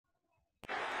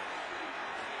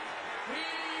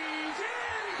He's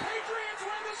in. Patriots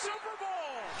win the Super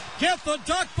Bowl. Get the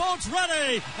duck boats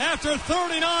ready. After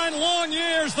 39 long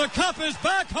years, the Cup is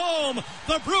back home.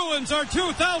 The Bruins are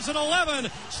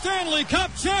 2011 Stanley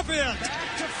Cup champions.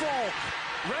 Back to Folk.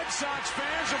 Red Sox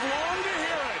fans have longed to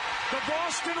hear it. The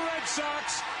Boston Red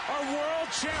Sox are world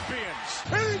champions.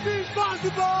 Anything's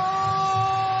possible!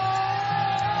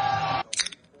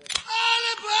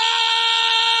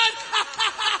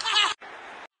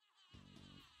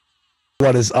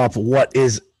 What is up? What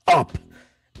is up,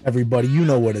 everybody? You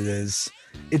know what it is.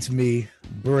 It's me,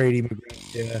 Brady McGrath,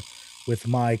 here with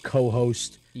my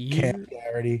co-host, Cam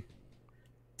Garrity.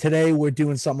 Today, we're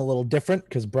doing something a little different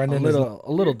because Brendan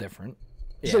a little different.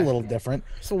 It's a little different.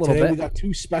 It's a little Today, bit. we got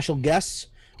two special guests.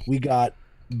 We got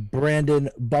Brandon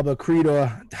Bubba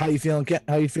Credo. How you feeling,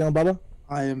 How you feeling, Bubba?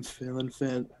 I am feeling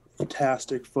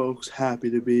fantastic, folks. Happy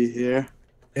to be here.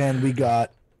 And we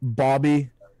got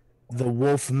Bobby, the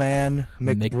Wolfman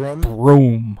McBroom.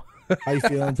 Broom. How you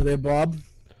feeling today, Bob?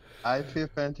 I feel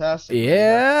fantastic.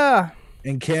 Yeah.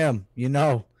 And Cam,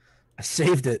 I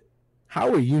saved it. How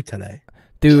are you today?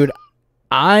 Dude,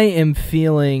 I am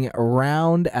feeling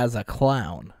round as a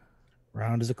clown.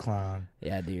 Round as a clown.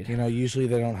 Yeah, dude. Usually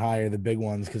they don't hire the big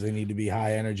ones because they need to be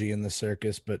high energy in the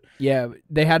circus, but Yeah,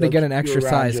 they had to get an extra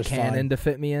around size just cannon fine. to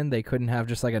fit me in. They couldn't have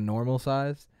just like a normal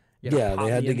size. You gotta yeah, pop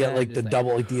they had me to in get there like and the just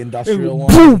double, like the industrial one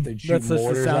boom! that they shoot That's just the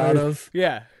mortars sound. out of.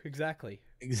 Yeah, exactly.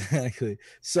 Exactly.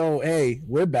 So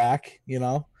we're back.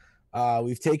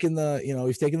 We've taken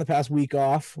the past week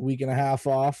and a half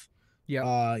off.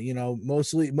 Yeah.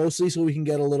 Mostly so we can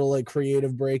get a little like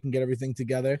creative break and get everything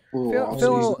together. Feeling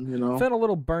a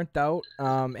little burnt out,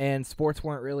 and sports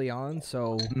weren't really on,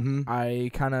 so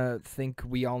I kind of think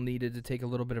we all needed to take a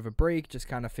little bit of a break, just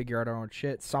kind of figure out our own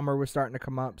shit. Summer was starting to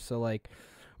come up, so like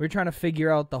we're trying to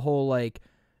figure out the whole like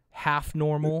half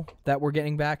normal that we're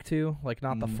getting back to, like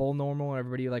not the full normal.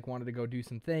 Everybody like wanted to go do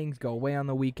some things, go away on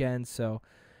the weekends, so.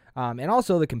 And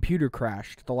also the computer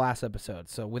crashed the last episode,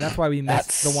 so that's why we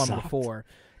missed the one before.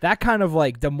 That kind of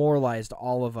like demoralized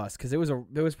all of us because it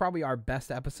was probably our best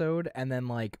episode, and then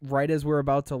like right as we're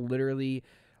about to literally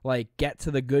like get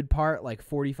to the good part, like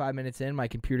 45 minutes in, my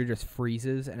computer just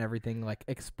freezes and everything like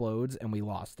explodes, and we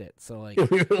lost it. So like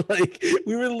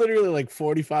we were literally like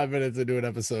 45 minutes into an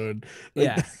episode.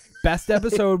 Yeah. Best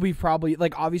episode we've probably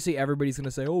like obviously everybody's gonna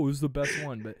say, oh, it was the best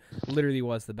one, but literally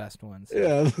was the best one. So.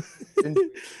 Yeah.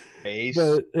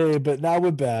 but now we're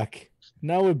back.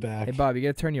 Hey Bob, you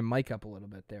gotta turn your mic up a little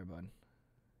bit there, bud.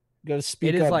 Gotta speak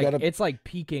it is up. Like it's like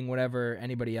peaking whenever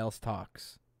anybody else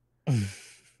talks.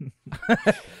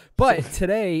 But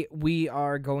today we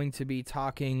are going to be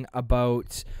talking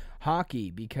about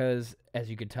hockey because as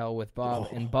you can tell with Bob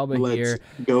and Bubba here,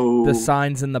 the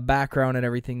signs in the background and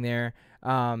everything there.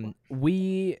 The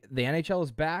NHL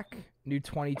is back, new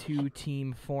 22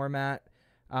 team format.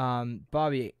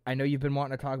 Bobby, I know you've been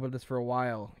wanting to talk about this for a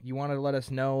while. You want to let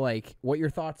us know like what your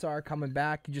thoughts are coming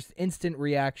back, just instant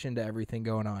reaction to everything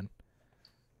going on.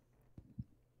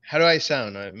 How do I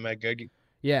sound? Am I good?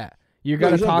 Yeah, you got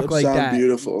to talk like that.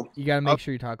 Beautiful. You got to make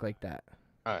sure you talk like that.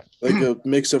 All right. Like a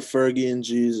mix of Fergie and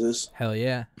Jesus. Hell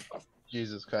yeah.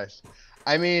 Jesus Christ.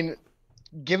 I mean,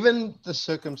 given the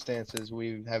circumstances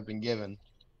we have been given,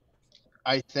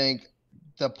 I think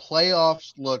the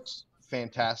playoffs looks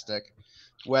fantastic.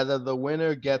 Whether the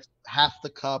winner gets half the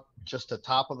cup, just the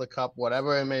top of the cup,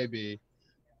 whatever it may be,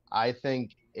 I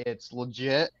think it's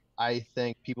legit. I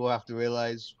think people have to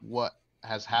realize what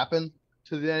has happened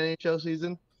to the NHL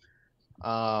season.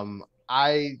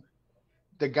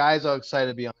 The guys are excited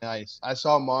to be on the ice. I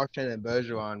saw Marchand and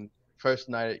Bergeron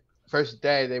first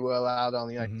day they were allowed on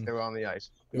the ice. They were on the ice.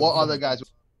 What other guys were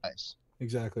on the ice?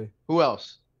 Exactly. Who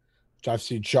else? I've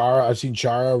seen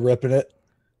Chara ripping it.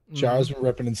 Chara's been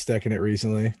ripping and sticking it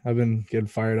recently. I've been getting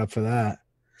fired up for that.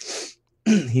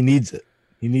 He needs it.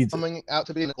 Coming out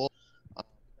to be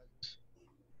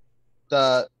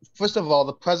first of all,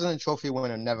 the President Trophy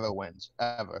winner never wins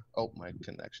ever. Oh, my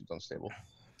connection's unstable.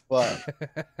 But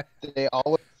they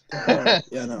always Yeah,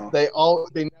 no. they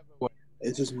never win.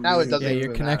 It's just Now it doesn't. Yeah, your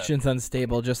even connection's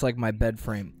unstable, just like my bed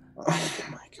frame. Oh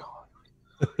my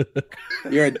god.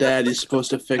 You're a dad. You're supposed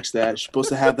to fix that. You're supposed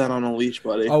to have that on a leash,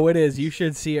 buddy. Oh, it is. You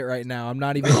should see it right now. I'm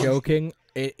not even joking.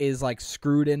 It is like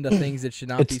screwed into things that should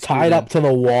not be. It's tied up to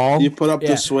the wall. You put up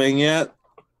the swing yet?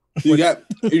 You get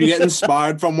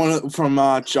inspired from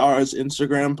Chara's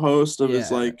Instagram post of his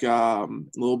like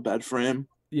little bed frame.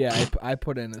 Yeah, I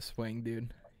put in a swing,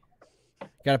 dude.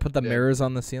 Got to put the mirrors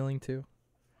on the ceiling too.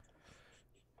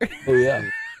 Oh yeah.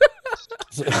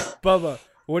 Bubba,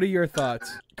 what are your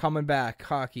thoughts coming back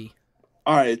hockey?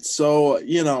 All right, so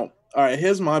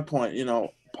here's my point.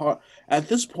 at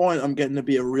this point, I'm getting to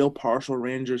be a real partial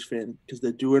Rangers fan because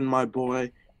they're doing my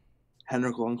boy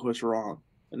Henrik Lundqvist wrong,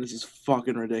 and this is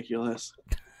fucking ridiculous.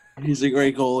 He's a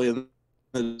great goalie,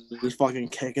 and they're just fucking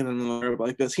kicking him in the rib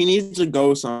like this. He needs to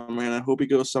go somewhere, and I hope he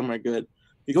goes somewhere good.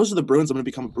 If he goes to the Bruins, I'm gonna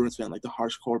become a Bruins fan, like the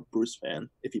hardcore Bruce fan,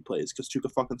 if he plays, because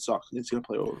Tuukka fucking sucks, and he's gonna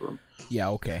play over him. Yeah,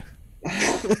 okay.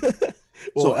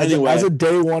 Well, So anyway, as a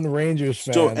day one Rangers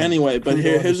fan. So anyway, but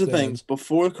here's the thing: understands.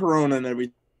 before Corona and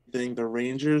everything, the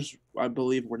Rangers, I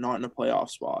believe, were not in a playoff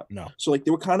spot. No. So like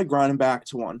they were kind of grinding back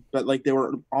to one, but like they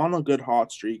were on a good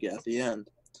hot streak at the end.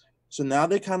 So now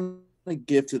they kind of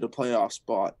gifted a playoff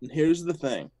spot. And here's the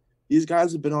thing: these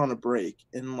guys have been on a break,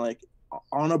 and like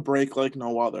on a break like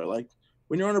no other. Like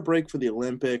when you're on a break for the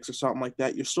Olympics or something like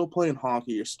that, you're still playing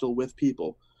hockey, you're still with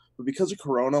people. But because of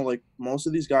Corona, like most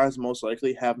of these guys most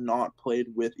likely have not played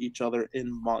with each other in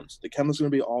months. The chemistry's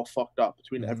going to be all fucked up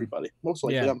between everybody. Most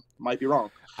likely, I might be wrong.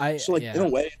 So like in a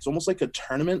way, it's almost like a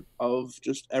tournament of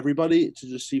just everybody to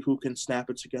just see who can snap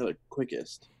it together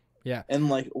quickest. Yeah. And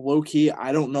like low key,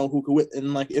 I don't know who could win.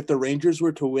 And like if the Rangers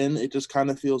were to win, it just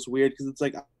kind of feels weird because it's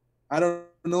like I don't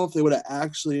know if they would have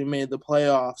actually made the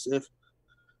playoffs if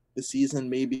the season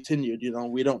maybe continued. You know,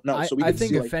 we don't know. So we I could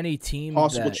think see, if like, any team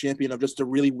possible champion of just a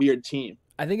really weird team.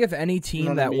 I think if any team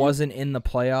what that I mean? wasn't in the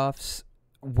playoffs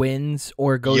wins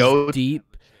or goes deep,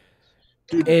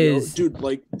 Dude,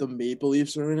 like the Maple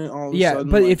Leafs are in it all of a sudden.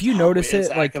 but like, if you notice where's it,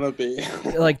 that like gonna be?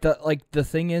 the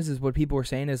thing is what people were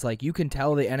saying is like you can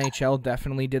tell the NHL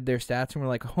definitely did their stats and we're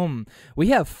like, we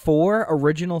have 4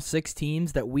 original 6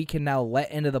 teams that we can now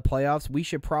let into the playoffs. We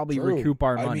should probably recoup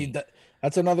our money. I mean,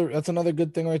 that's another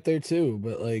good thing right there too.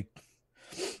 But like,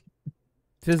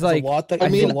 there's like a lot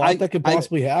that could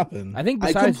possibly happen. I think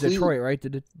besides Detroit, right?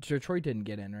 Detroit didn't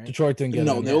get in, right? Detroit didn't get in.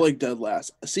 No, they were like dead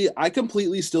last. See, I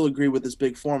completely still agree with this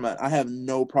big format. I have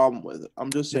no problem with it. I'm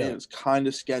just saying it's kind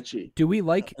of sketchy. Do we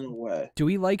like in a way? Do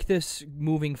we like this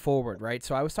moving forward? Right.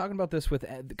 So I was talking about this with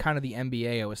kind of the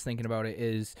NBA. I was thinking about it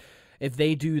is if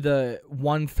they do the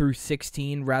 1 through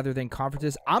 16 rather than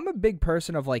conferences. I'm a big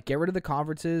person of like get rid of the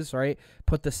conferences, right?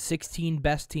 Put the 16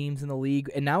 best teams in the league.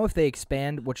 And now if they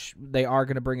expand, which they are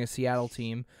going to bring a Seattle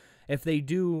team, if they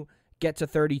do get to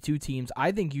 32 teams,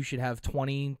 I think you should have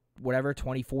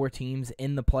 24 teams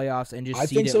in the playoffs and just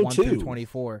seed it 1 through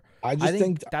 24. I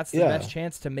think that's the best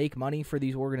chance to make money for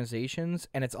these organizations,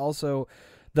 and it's also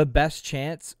the best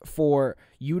chance for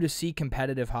you to see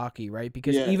competitive hockey, right?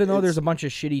 Because even though there's a bunch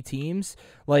of shitty teams,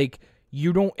 like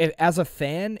you don't, as a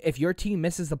fan, if your team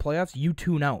misses the playoffs, you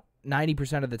tune out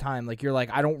 90% of the time. Like you're like,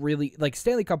 I don't really like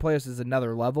Stanley Cup playoffs is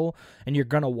another level, and you're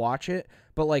gonna watch it.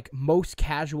 But like most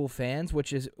casual fans,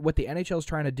 which is what the NHL is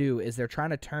trying to do, is they're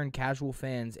trying to turn casual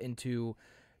fans into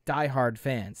diehard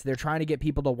fans. They're trying to get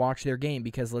people to watch their game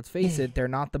because let's face it, they're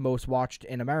not the most watched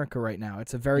in America right now.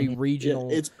 It's a very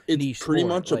regional. It's niche pretty sport.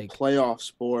 much a playoff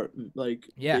sport. Like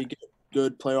they get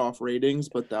good playoff ratings,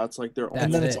 but that's like their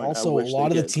and then it's also a lot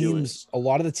of the teams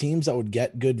that would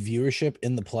get good viewership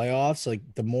in the playoffs. Like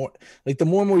the more and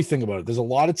more we think about it, there's a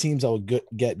lot of teams that would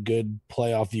get good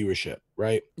playoff viewership,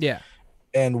 right? Yeah.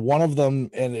 And one of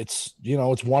them, and it's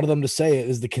one of them to say it,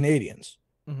 is the Canadians.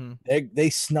 They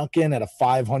snuck in at a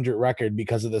 500 record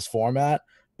because of this format,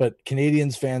 but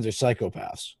Canadians fans are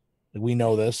psychopaths. Like, we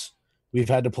know this. We've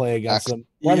had to play against them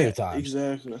plenty of times.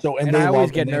 Exactly. So and they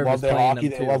always get they nervous love their playing hockey.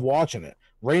 them, They too. love watching it.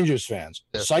 Rangers fans,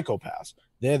 psychopaths.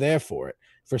 They're there for it.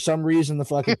 For some reason, the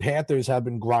fucking Panthers have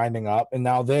been grinding up, and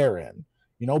now they're in.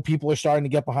 People are starting to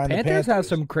get behind the Panthers. Have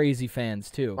some crazy fans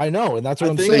too. I know, and that's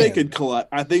what I'm saying. saying.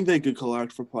 I think they could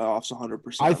collect for playoffs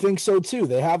 100%. I think so too.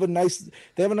 They have a nice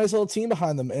little team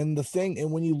behind them, and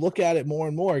when you look at it more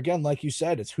and more, again, like you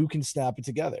said, it's who can snap it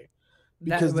together.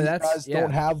 Because these guys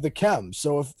don't have the chem.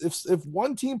 So if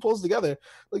one team pulls together,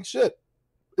 like shit,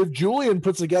 if Julian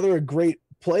puts together a great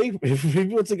play, if he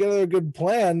puts together a good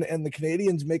plan, and the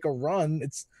Canadians make a run,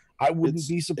 I wouldn't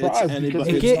be surprised.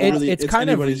 It's kind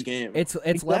of anybody's game.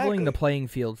 It's leveling the playing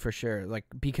field for sure. Like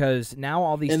because now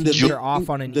all these teams are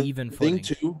off on an even footing.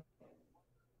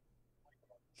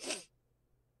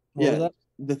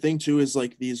 The thing too is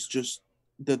like these just.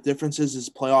 The difference is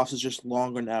playoffs is just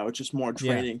longer now. It's just more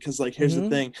training because like here's the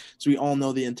thing. So we all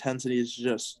know the intensity is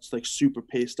just like super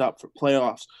paced up for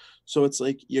playoffs. So it's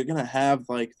like you're gonna have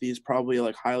like these probably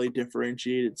like highly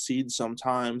differentiated seeds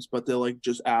sometimes, but they're like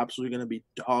just absolutely gonna be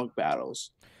dog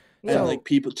battles. And like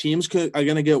teams are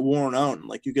gonna get worn out.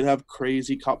 Like you could have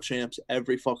crazy cup champs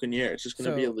every fucking year. It's just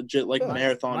gonna be a legit like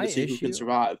marathon to see who can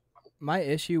survive. my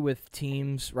issue with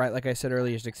teams, right, like I said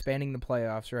earlier, is expanding the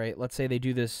playoffs, right? Let's say they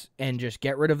do this and just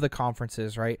get rid of the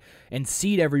conferences, right, and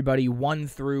seed everybody 1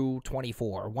 through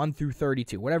 24, 1 through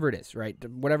 32, whatever it is, right?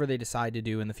 Whatever they decide to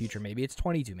do in the future. Maybe it's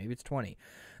 22, maybe it's 20.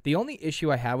 The only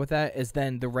issue I have with that is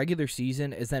then the regular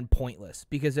season is then pointless,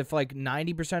 because if like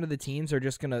 90% of the teams are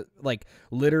just going to like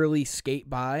literally skate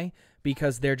by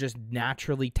because they're just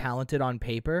naturally talented on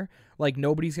paper, like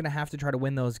nobody's going to have to try to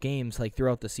win those games like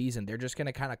throughout the season. They're just going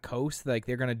to kind of coast, like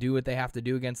they're going to do what they have to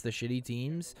do against the shitty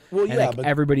teams. Well, and yeah, like, but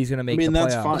everybody's going to make the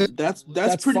that's playoffs. fine.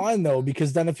 That's pretty fine though,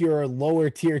 because then if you're a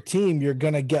lower tier team, you're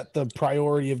going to get the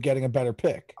priority of getting a better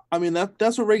pick. I mean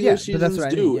that's what regular seasons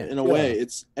do in a way.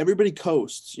 It's everybody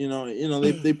coasts.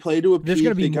 They play to a peak.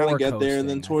 They kind of get there, and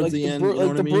then towards the end,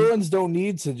 the Bruins don't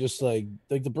need to just like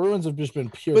the Bruins have just been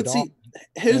pure. But see,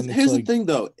 here's the thing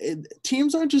though.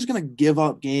 Teams aren't just gonna give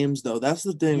up games though. That's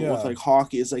the thing with like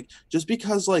hockey. Is like just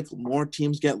because like more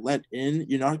teams get let in,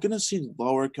 you're not gonna see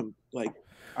lower competitive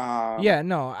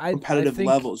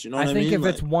levels. You know what I mean? I think if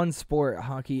it's one sport,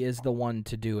 hockey is the one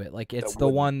to do it. Like it's the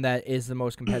one that is the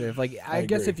most competitive. Like I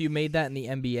guess if you made that in the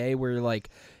NBA, where you're like,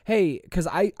 hey, because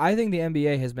I think the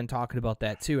NBA has been talking about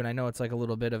that too, and I know it's like a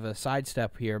little bit of a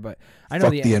sidestep here, but I know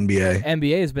the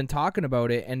NBA has been talking about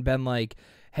it and been like,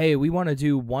 hey, we want to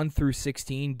do 1 through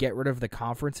 16, get rid of the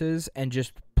conferences, and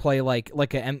just play like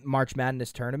a March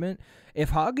Madness tournament. If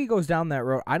hockey goes down that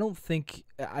road, I don't think,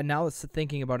 now it's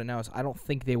thinking about it now, I don't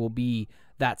think they will be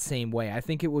that same way. I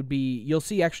think it would be, you'll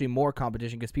see actually more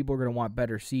competition because people are going to want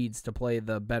better seeds to play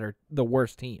the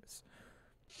worst teams.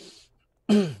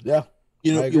 Yeah.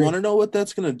 You want to know what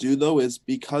that's going to do, though, is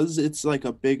because it's like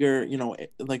a bigger,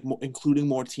 like including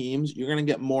more teams, you're going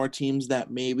to get more teams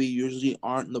that maybe usually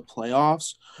aren't in the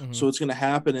playoffs. Mm-hmm. So what's going to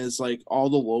happen is like all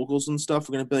the locals and stuff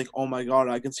are going to be like, oh, my God,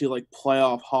 I can see like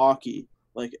playoff hockey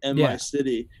like in my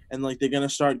city, and like they're gonna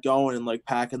start going and like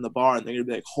packing the bar, and they're gonna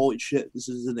be like, holy shit, this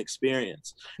is an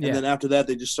experience. And then after that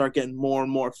they just start getting more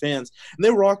and more fans, and they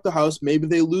rock the house. Maybe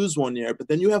they lose one year, but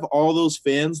then you have all those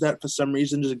fans that for some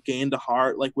reason just gained a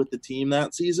heart like with the team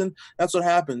that season. That's what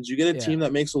happens. You get a team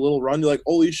that makes a little run, you're like,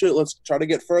 holy shit, let's try to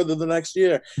get further the next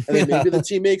year, and then maybe the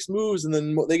team makes moves, and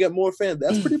then they get more fans.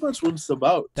 That's pretty much what it's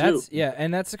about too.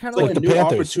 And that's kind of like a new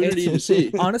opportunity to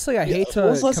see. Honestly, I hate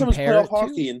to compare it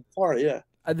hockey in Florida.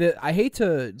 I hate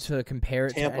to compare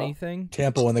it to anything.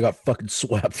 Tampa when they got fucking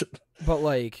swept. But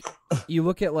like, you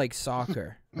look at like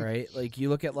soccer, right? Like you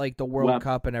look at like the World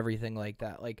Cup and everything like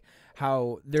that. Like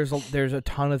how there's a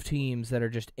ton of teams that are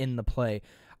just in the play.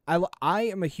 I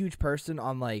am a huge person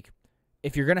on like,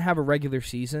 if you're gonna have a regular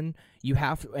season, you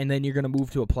have to, and then you're gonna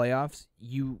move to a playoffs.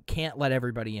 You can't let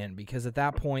everybody in, because at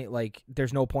that point, like,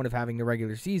 there's no point of having the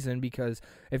regular season, because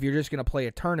if you're just gonna play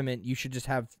a tournament, you should just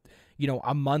have,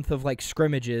 a month of like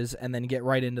scrimmages and then get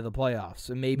right into the playoffs.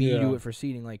 And maybe you do it for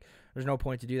seeding. Like, there's no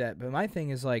point to do that. But my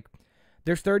thing is like,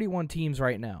 there's 31 teams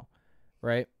right now,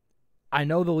 right? I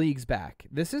know the league's back.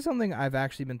 This is something I've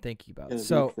actually been thinking about.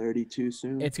 So 32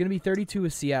 soon. It's gonna be 32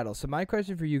 with Seattle. So my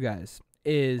question for you guys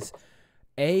is,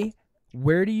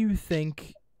 where do you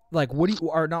think, like, what do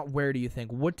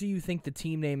you think the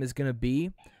team name is going to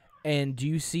be? And do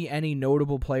you see any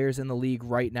notable players in the league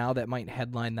right now that might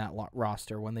headline that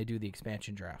roster when they do the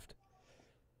expansion draft?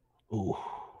 Ooh.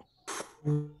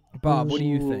 Bob, what do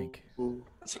you think?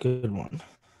 That's a good one.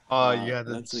 Yeah,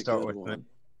 let's start with one.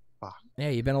 Yeah,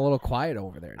 you've been a little quiet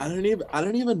over there. I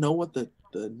don't even know what the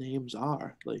names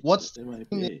are. Like, what's they might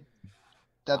be.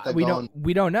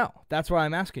 We don't know. That's why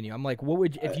I'm asking you. I'm like, what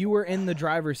would if you were in the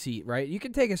driver's seat, right? You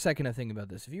can take a second to think about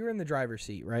this. If you were in the driver's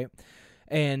seat, right,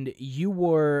 and you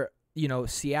were,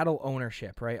 Seattle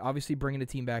ownership, right? Obviously bringing the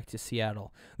team back to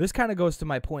Seattle. This kind of goes to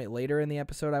my point later in the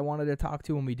episode I wanted to talk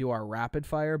to when we do our rapid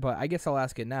fire, but I guess I'll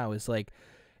ask it now. Is like,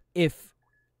 if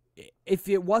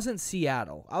it wasn't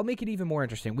Seattle, I'll make it even more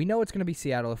interesting. We know it's going to be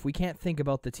Seattle. If we can't think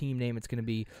about the team name, it's going to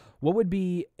be, what would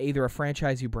be either a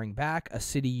franchise you bring back, a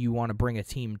city you want to bring a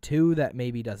team to that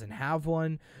maybe doesn't have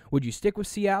one? Would you stick with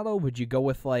Seattle? Would you go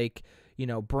with like,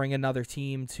 bring another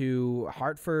team to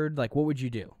Hartford? Like, what would you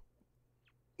do?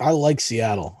 I like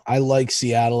Seattle. I like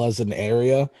Seattle as an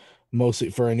area, mostly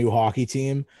for a new hockey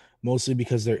team, mostly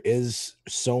because there is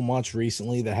so much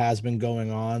recently that has been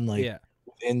going on. Like,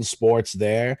 in sports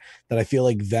there, that I feel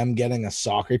like them getting a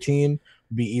soccer team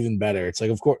would be even better. It's like,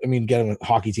 of course, getting a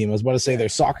hockey team. I was about to say their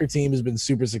soccer team has been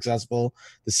super successful.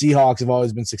 The Seahawks have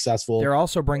always been successful. They're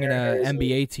also bringing an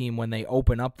NBA team when they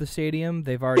open up the stadium.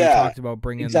 They've already talked about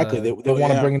bringing they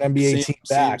want to bring an NBA team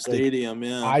back. Stadium,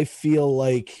 I feel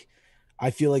like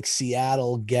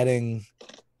Seattle getting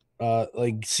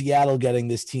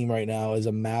this team right now is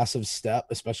a massive step,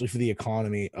 especially for the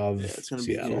economy of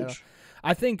Seattle.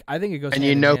 I think it goes And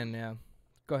hand in hand. Yeah.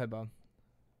 Go ahead, Bob.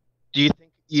 Do you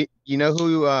think you know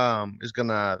who is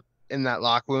gonna in that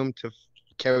locker room to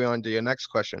carry on to your next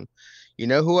question? You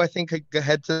know who I think could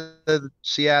head to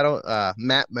Seattle?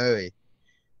 Matt Murray,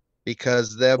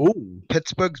 because they're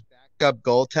Pittsburgh's backup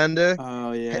goaltender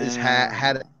has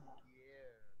had a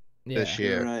this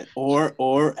year. Right.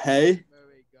 Or hey,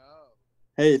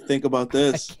 think about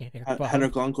this.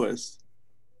 Henrik Lundqvist.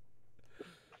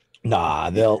 Nah,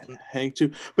 they'll Hank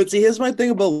too. But see, here's my thing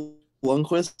about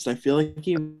Lundqvist. I feel like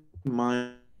he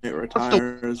might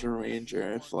retire as a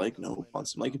Ranger if like no one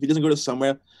wants him. Like if he doesn't go to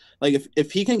somewhere, like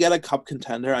if he can get a cup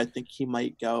contender, I think he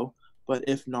might go. But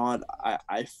if not,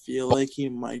 I feel like he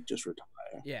might just retire.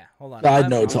 Yeah, hold on.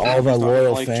 Side note to all of our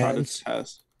loyal like, fans.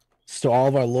 To all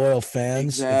of our loyal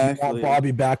fans, if you want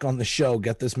Bobby back on the show,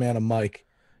 get this man a mic.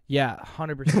 Yeah,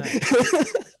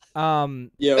 100%.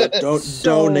 Yo, don't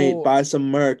donate, buy some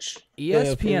merch.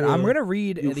 ESPN. I'm gonna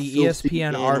read the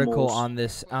ESPN article on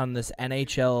this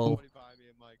NHL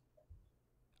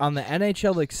on the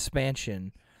NHL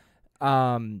expansion.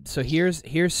 So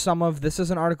here's some of this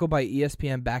is an article by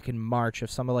ESPN back in March of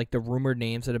some of like the rumored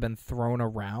names that have been thrown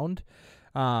around.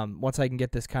 Once I can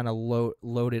get this kind of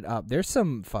loaded up, there's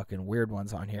some fucking weird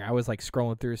ones on here. I was like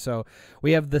scrolling through. So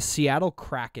we have the Seattle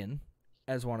Kraken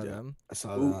as one of them. I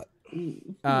saw that.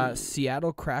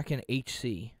 Seattle Kraken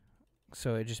HC.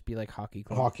 So it'd just be like hockey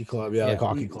club. Hockey club, like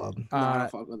hockey club.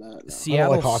 Fuck with that, no.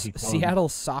 Seattle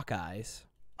Sockeyes.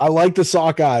 I like the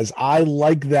Sockeyes. I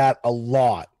like that a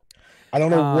lot. I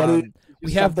don't know what it.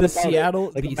 We have the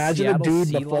Seattle. Like the imagine Seattle a dude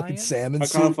sea in a fucking Lions. salmon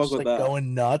suit, like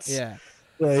going nuts. Yeah.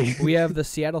 Like we have the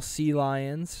Seattle Sea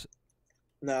Lions.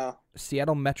 No.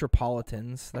 Seattle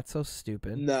Metropolitans. That's so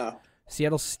stupid. No.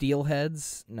 Seattle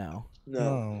Steelheads. No.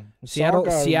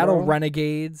 Sockeyes, Seattle bro.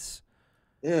 Renegades.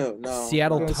 Ew, no.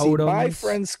 Seattle Totems. My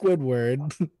friend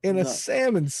Squidward in a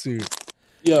salmon suit.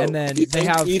 Yo, and then they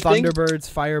have Thunderbirds,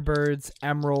 Firebirds,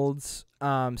 Emeralds,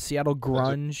 Seattle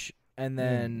Grunge, and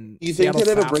then you think Seattle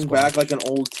they'd ever bring Fastball. back like an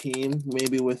old team,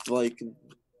 maybe with like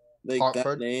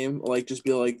Hartford? that name, like just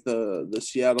be like the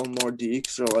Seattle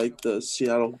Nordiques or like the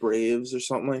Seattle Braves or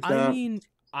something like that? I mean,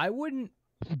 I wouldn't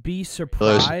be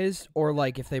surprised, or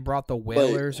like if they brought the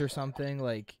Whalers or something.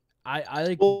 Like I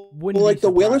like wouldn't. Well, like be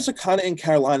the Whalers surprised. are kind of in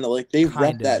Carolina, like they rep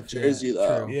Kind that of, jersey yeah,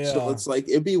 though. true. Yeah. So it's like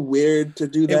it'd be weird to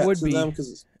do that would to be. them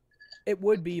because It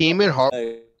would be. Team in but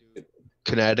Hartford,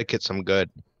 Connecticut, some good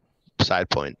side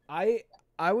point. I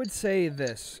would say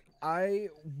this. I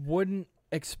wouldn't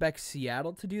expect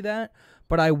Seattle to do that,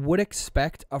 but I would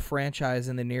expect a franchise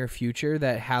in the near future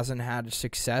that hasn't had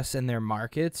success in their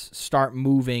markets start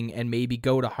moving and maybe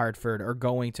go to Hartford or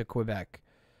going to Quebec.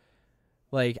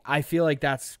 Like, I feel like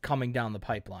that's coming down the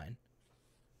pipeline.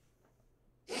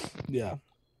 Yeah.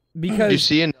 Because you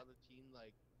see another team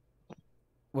like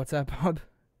what's that, Bob?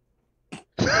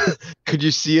 Could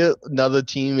you see another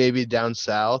team maybe down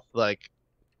south, like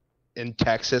in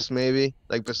Texas, maybe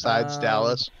like besides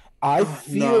Dallas? I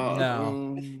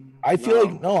feel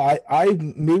like I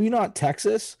maybe not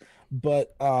Texas,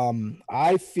 but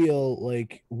I feel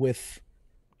like with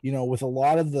with a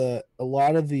lot of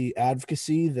the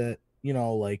advocacy that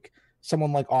like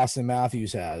someone like Austin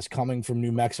Matthews has coming from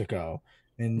New Mexico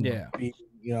and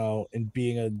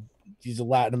he's a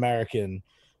Latin American,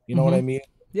 you know what I mean?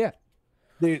 Yeah.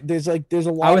 There's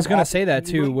a lot. I was gonna say that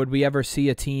too. Would we ever see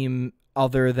a team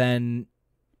other than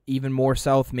even more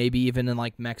south, maybe even in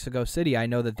like Mexico City? I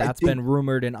know that's been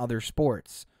rumored in other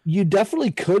sports. You definitely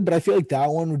could, but I feel like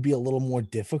that one would be a little more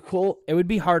difficult. It would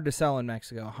be hard to sell in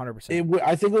Mexico, 100%.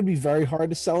 I think it would be very hard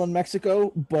to sell in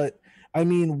Mexico, but I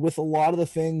mean, with a lot of the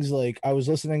things, like I was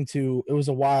listening to, it was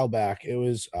a while back. It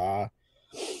was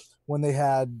when they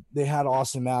had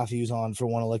Austin Matthews on for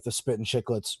one of like the Spit and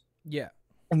Chicklets. Yeah.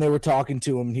 And they were talking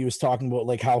to him, and he was talking about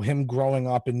like how him growing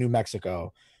up in New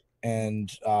Mexico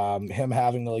and him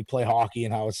having to like play hockey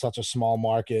and how it's such a small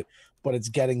market, but it's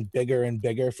getting bigger and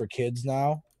bigger for kids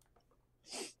now.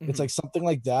 Mm-hmm. It's like something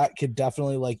like that could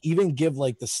definitely like even give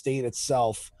like the state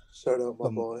itself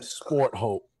sport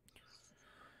hope.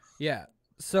 Yeah.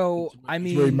 So I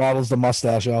mean, he models the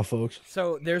mustache out, folks.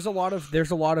 So there's a lot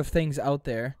of things out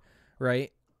there,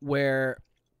 right? Where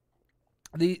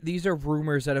these are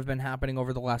rumors that have been happening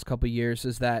over the last couple of years.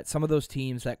 Is that some of those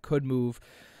teams that could move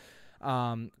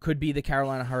could be the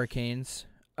Carolina Hurricanes,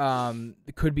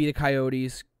 could be the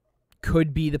Coyotes,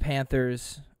 could be the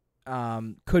Panthers,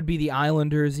 could be the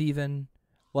Islanders even.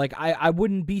 Like I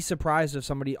wouldn't be surprised if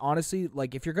somebody, honestly,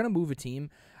 like if you're gonna move a team,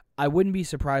 I wouldn't be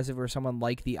surprised if it were someone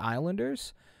like the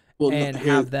Islanders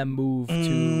have them move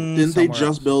to. Didn't they just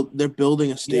else. build? They're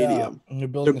building a stadium. Yeah,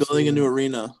 they're building a new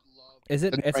arena. Is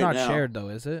it? It's right not now. shared though,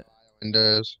 is it?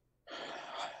 Islanders.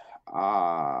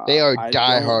 They are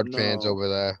diehard fans over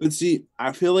there. But see,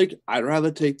 I feel like I'd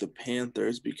rather take the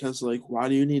Panthers because, like, why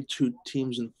do you need two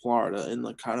teams in Florida in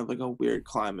like kind of like a weird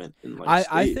climate? In, like,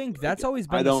 I think that's always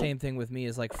been the same thing with me.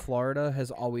 Is like Florida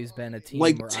has always been a team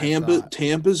like where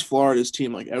Tampa's Florida's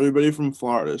team. Like everybody from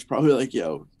Florida is probably like,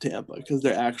 yo, Tampa, because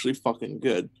they're actually fucking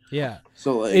good. Yeah.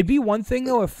 So like, it'd be one thing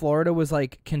though if Florida was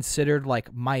like considered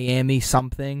like Miami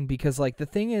something, because like the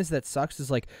thing is that sucks is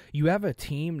like you have a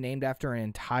team named after an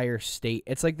entire state.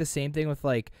 It's like the same thing with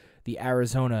like the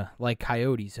Arizona like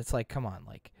Coyotes. It's like, come on,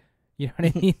 like, you know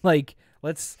what I mean? Like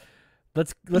let's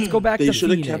go back to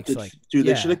Phoenix. Kept it, like, dude.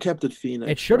 They should have kept it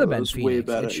Phoenix. It should have been Phoenix. Way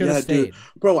better. It should have stayed. Dude.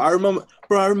 Bro, I remember.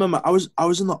 I was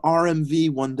in the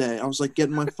RMV one day. I was like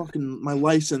getting my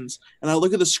license, and I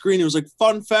look at the screen. It was like,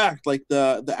 fun fact, like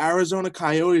the Arizona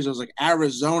Coyotes. I was like,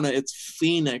 Arizona, it's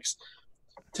Phoenix.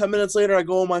 10 minutes later, I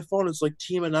go on my phone. It's like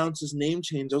team announces name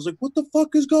change. I was like, what the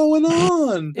fuck is going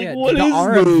on? Yeah, like, what the is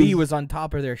RMV this? was on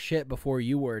top of their shit before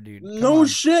you were, dude. No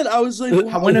shit. I was like,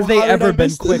 when have they ever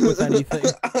been quick with anything?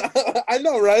 I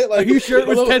know, right? Like, are you sure it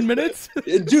was 10 minutes?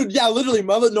 Dude, yeah, literally.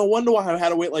 No wonder why I had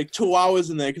to wait like 2 hours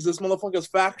in there, because this motherfucker's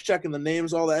fact checking the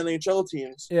names of all the NHL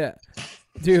teams. Yeah.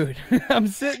 Dude, I'm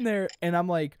sitting there and I'm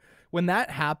like, when that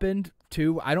happened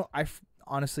too,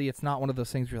 honestly, it's not one of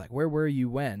those things where you're like, where were you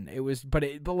when? It was, but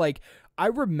like, I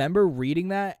remember reading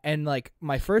that and like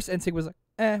my first instinct was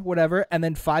like, whatever. And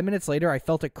then 5 minutes later, I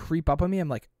felt it creep up on me. I'm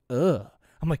like, ugh.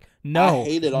 I'm like, no, I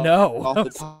hate it off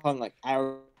the tongue, like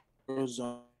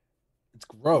Arizona. It's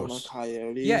gross.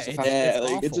 Coyotes. Yeah, it's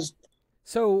like it just.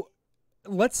 So,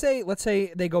 let's say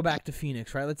they go back to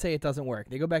Phoenix, right? Let's say it doesn't work.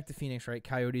 They go back to Phoenix, right?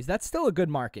 Coyotes. That's still a good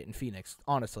market in Phoenix,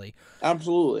 honestly.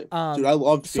 Absolutely, dude. I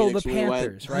love Phoenix. So the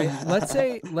Panthers, right?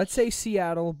 Let's say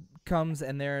Seattle comes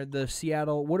and they're the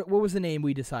Seattle. What was the name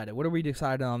we decided? What are we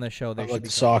decided on this show? I like the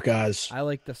Sockeyes. I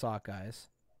like the Sockeyes.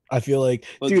 I feel like,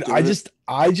 dude, I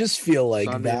just feel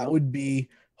like that would be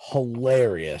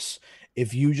hilarious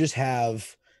if you just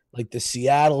have like the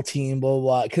Seattle team, blah, blah,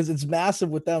 blah, because it's massive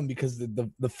with them because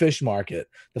the fish market,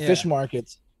 fish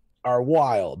markets are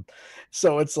wild.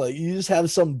 So it's like you just have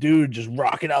some dude just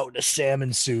rocking out in a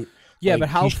salmon suit. Yeah, like, but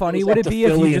how funny would it be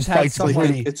if you just had some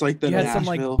it's like you had some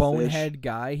like bonehead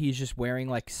guy, he's just wearing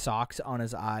like socks on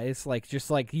his eyes, like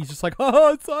he's just like,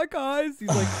 oh, sock eyes. He's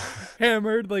like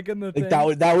hammered like in the thing.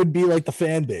 That would be like the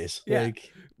fan base. Yeah.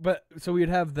 Like, but so we'd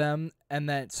have them, and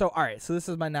then all right. So this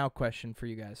is my now question for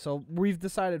you guys. So we've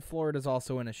decided Florida's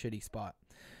also in a shitty spot.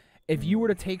 If you were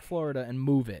to take Florida and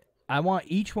move it, I want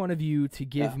each one of you to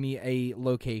give me a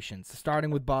location. So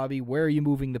starting with Bobby, where are you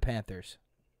moving the Panthers?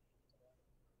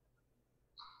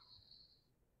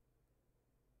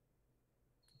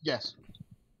 Yes.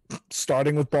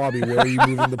 Starting with Bobby, where are you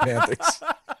moving the Panthers?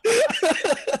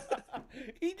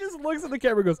 He just looks at the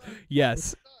camera and goes,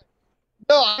 yes.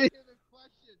 No, I didn't hear the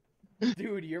question.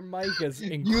 Dude, your mic is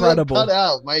incredible. You cut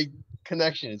out. My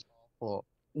connection is awful.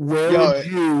 Where would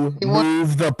you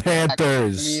move the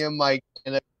Panthers? Me and Mike.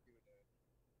 Somebody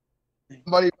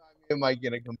buy me and Mike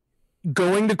in a computer.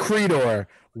 Going to Creedor,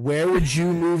 where would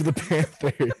you move the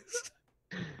Panthers?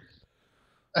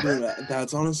 Dude,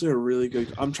 that's honestly a really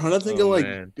good. I'm trying to think of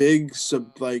like big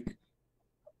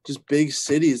just big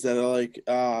cities that are like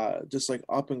just like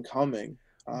up and coming.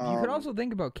 You could also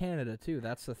think about Canada too.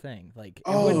 That's the thing. Like, it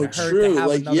oh, wouldn't hurt true. to have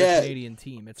like, another yeah, Canadian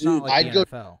team. It's not like the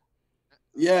NFL.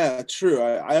 Yeah, true.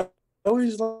 I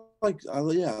always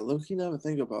low-key never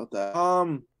think about that.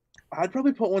 I'd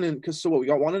probably put one in because we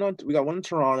got one in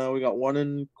Toronto, we got one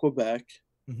in Quebec.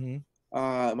 Mm-hmm.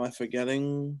 Am I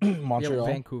forgetting Montreal?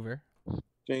 Yeah,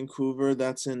 Vancouver,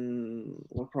 that's in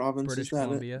what province British is that?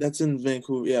 Columbia. That's in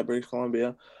Vancouver, yeah, British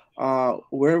Columbia.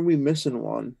 Where are we missing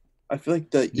one? I feel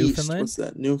like the East. What's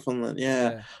that? Newfoundland,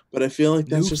 yeah. But I feel like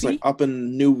that's just like up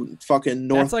in North.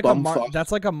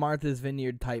 That's like a Martha's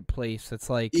Vineyard type place. It's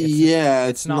like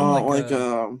it's not like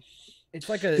it's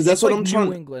like a. Because that's what I'm New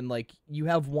trying. England, like you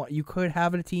have one, you could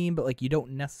have a team, but like you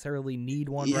don't necessarily need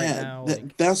one right now.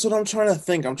 That's what I'm trying to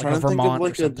think. I'm trying to think of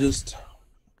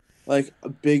like a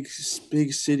big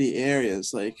city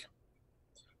areas, like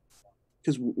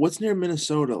because what's near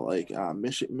Minnesota, like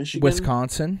Michigan,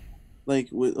 Wisconsin, like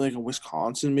a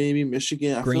Wisconsin, maybe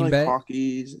Michigan. Green I feel Bay? like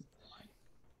hockey's,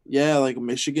 yeah, like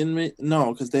Michigan.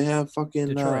 No, because they have fucking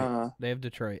Detroit. They have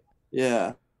Detroit.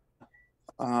 Yeah.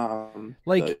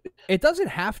 It doesn't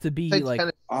have to be like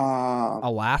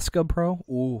Alaska, bro.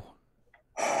 Ooh.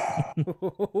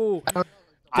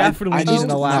 Definitely need an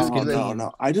Alaskan team.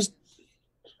 No. I just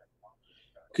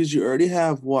because you already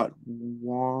have what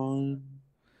one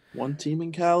team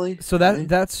in Cali. So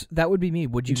that would be me.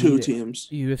 Would you two teams?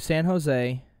 You have San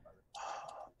Jose.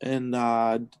 And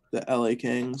the LA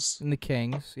Kings. And the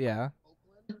Kings, yeah.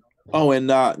 Oh, and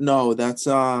no, that's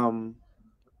Anaheim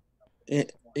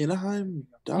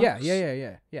Ducks.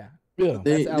 Yeah. They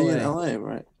That's in LA. LA,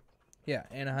 right? Yeah,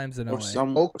 Anaheim's in Or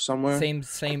LA. somewhere.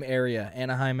 Same area.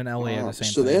 Anaheim and LA are the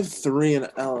same. So thing. they have 3 in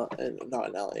LA, not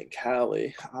in LA, in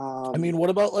Cali. I mean,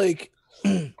 what about like?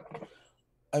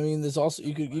 I mean, there's also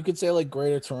you could say like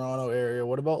Greater Toronto area.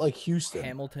 What about like Houston?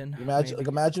 Hamilton.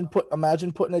 Imagine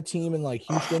putting a team in like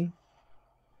Houston.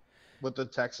 With the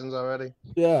Texans already.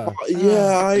 Yeah.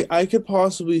 I could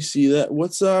possibly see that.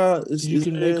 What's you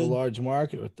can make a large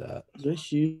market with that. Is there a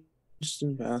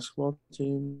Houston basketball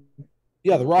team?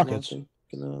 Yeah, the Rockets.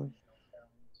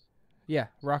 Yeah,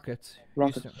 Rockets.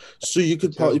 Houston. So you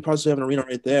could probably have an arena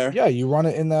right there. Yeah, you run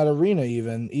it in that arena.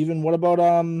 Even what about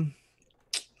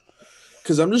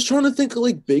Because I'm just trying to think of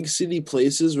like big city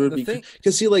places where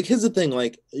because see, like, here's the thing,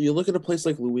 like you look at a place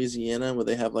like Louisiana where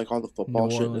they have like all the football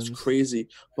shit and it's crazy,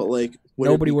 but like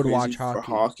nobody would watch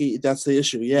hockey. That's the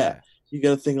issue. Yeah. You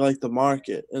got to think like the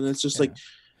market, and it's just like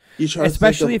you try,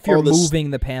 especially if you're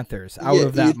moving the Panthers out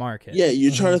of that market. Yeah,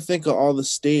 you're trying to think of all the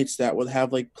states that would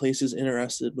have like places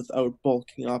interested without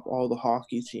bulking up all the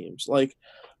hockey teams. Like,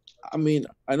 I mean,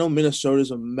 I know Minnesota's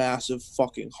a massive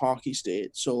fucking hockey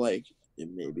state, so like.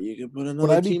 Maybe you could put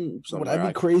another team somewhere. Would I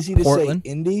be crazy to say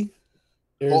Indy?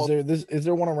 Is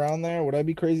there one around there? Would I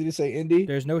be crazy to say Indy?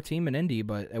 There's no team in Indy,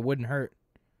 but it wouldn't hurt.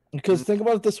 Because think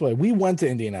about it this way. We went to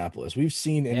Indianapolis. We've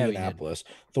seen Indianapolis.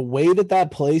 The way that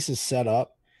place is set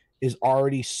up is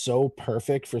already so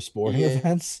perfect for sporting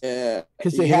events. Yeah.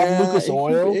 Because they have Lucas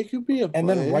Oil. It could be a place. And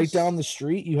then right down the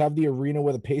street, you have the arena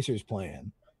where the Pacers play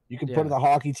in. You can put the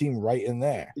hockey team right in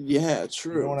there. Yeah,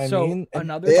 true. You know what I mean?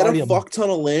 They had a fuck ton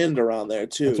of land around there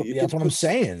too. That's what I'm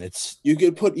saying. You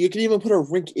could even put a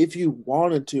rink if you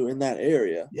wanted to in that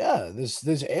area. Yeah,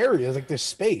 there's areas like there's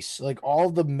space, like all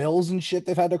the mills and shit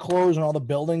they've had to close, and all the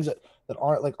buildings that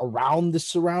aren't like around the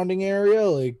surrounding area.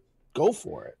 Like, go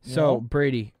for it. So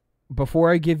Brady,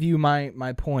 before I give you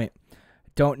my point,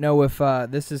 don't know if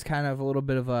this is kind of a little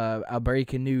bit of a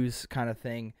breaking news kind of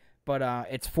thing. But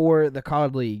it's for the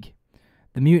COD League.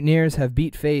 The Mutineers have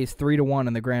beat FaZe 3-1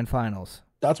 in the grand finals.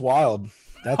 That's wild.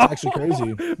 That's actually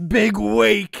crazy. Big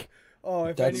wake. Oh,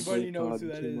 if anybody knows who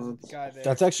that is, the guy there.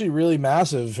 That's actually really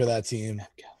massive for that team.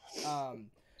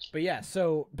 But yeah,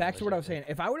 so back to what I was saying.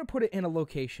 If I were to put it in a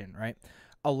location, right,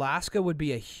 Alaska would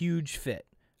be a huge fit.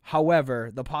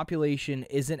 However, the population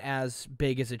isn't as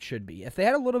big as it should be. If they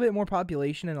had a little bit more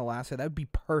population in Alaska, that would be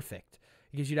perfect.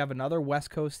 Because you'd have another West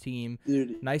Coast team,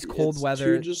 nice cold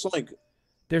weather. Just like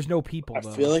there's no people. I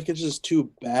feel like it's just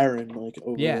too barren. Like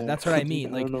over there. That's what I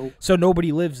mean. Like so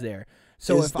nobody lives there.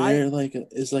 So is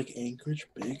Anchorage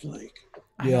big? Like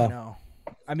I don't know.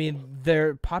 I mean,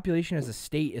 their population as a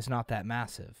state is not that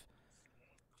massive.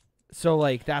 So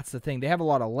like that's the thing. They have a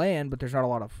lot of land, but there's not a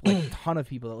lot of ton of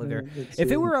people that live there.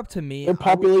 If it were up to me, their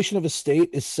population of a state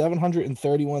is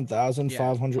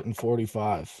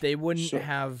 731,545. They wouldn't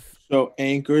have. So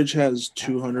Anchorage has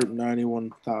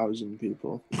 291,000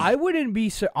 people. I wouldn't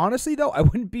be honestly though. I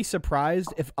wouldn't be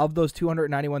surprised if of those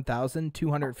 291,000,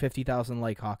 250,000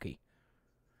 like hockey.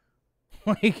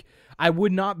 Like I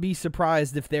would not be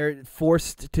surprised if they're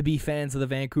forced to be fans of the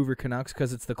Vancouver Canucks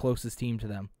because it's the closest team to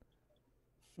them.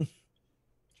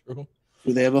 True.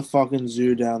 They have a fucking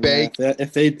zoo down there.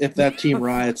 If that team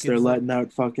riots, they're letting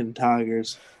out fucking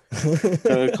tigers.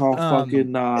 Gotta call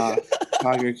fucking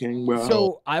Tiger King, bro.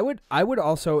 So I would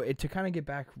also, to kind of get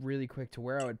back really quick to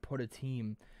where I would put a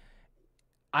team.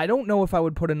 I don't know if I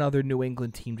would put another New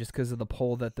England team just because of the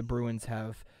pull that the Bruins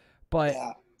have, but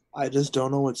I just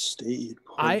don't know what state you'd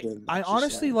put in. I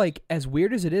honestly like, as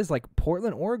weird as it is, like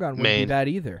Portland, Oregon wouldn't be bad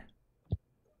either.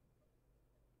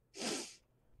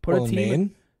 Put a team.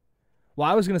 Maine? Well,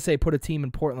 I was gonna say put a team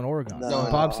in Portland, Oregon. No.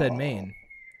 Bob said Maine.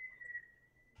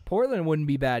 Portland wouldn't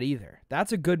be bad either.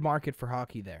 That's a good market for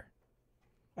hockey there.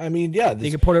 I mean, yeah,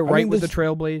 they could put it right with the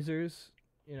Trailblazers.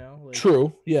 You know, like,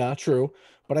 true.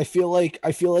 But I feel like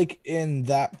in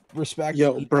that respect,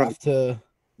 bro,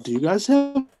 do you guys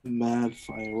have mad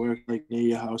fireworks like near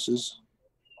your houses?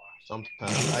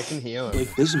 Sometimes I can hear it.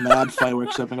 Like there's mad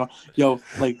fireworks up and going. Yo,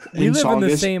 like we live in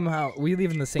the same house. We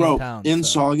live in the same town. In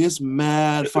Saugus,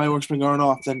 mad fireworks been going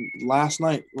off. Then last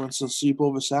night, we went to sleep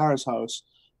over Sarah's house.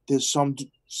 There's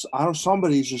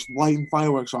somebody's just lighting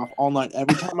fireworks off all night.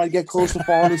 Every time I get close to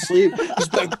falling asleep,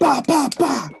 it's like bah bah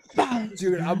bah.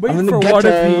 Dude, I'm waiting for one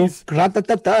of these. I'm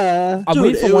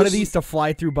waiting for one of these to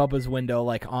fly through Bubba's window,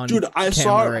 like on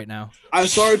camera right now. I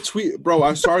saw a tweet, bro.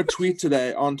 I saw a tweet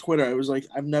today on Twitter. It was like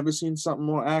I've never seen something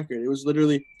more accurate. It was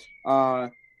literally,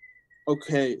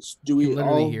 Okay, so do we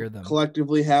literally all hear them.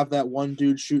 collectively have that one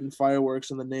dude shooting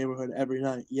fireworks in the neighborhood every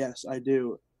night? Yes, I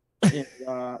do. And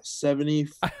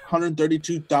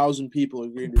 132,000 people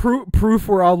agreed. Proof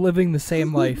we're all living the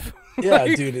same life. Yeah,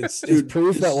 dude, it's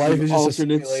proof that life is just a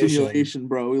alternate simulation,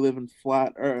 bro. We live in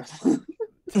flat Earth.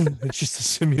 It's just a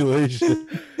simulation.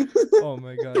 Oh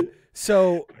my god.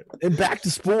 So, and back to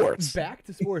sports.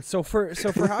 So for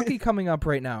hockey coming up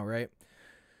right now, right?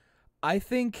 I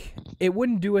think it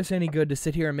wouldn't do us any good to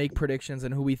sit here and make predictions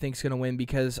on who we think's going to win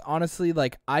because honestly,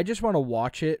 like I just want to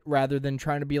watch it rather than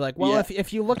trying to be like, well,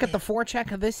 if you look at the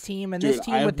forecheck of this team and this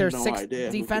team with their 6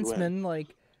 defensemen,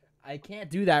 like I can't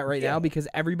do that right now because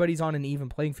everybody's on an even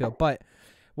playing field. But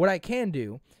what I can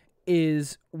do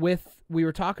is we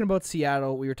were talking about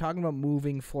Seattle, we were talking about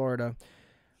moving Florida.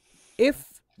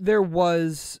 If there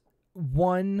was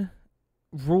one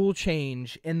rule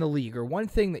change in the league or one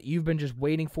thing that you've been just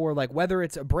waiting for, like whether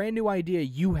it's a brand new idea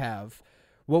you have,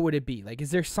 what would it be? Like,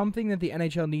 is there something that the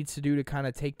NHL needs to do to kind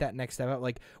of take that next step out?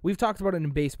 Like, we've talked about it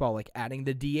in baseball, like adding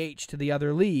the DH to the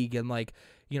other league and like,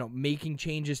 you know, making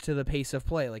changes to the pace of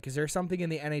play. Like, is there something in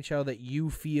the NHL that you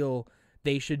feel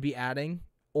they should be adding?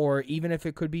 Or even if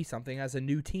it could be something as a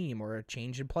new team or a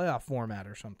change in playoff format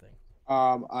or something?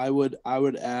 I would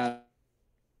add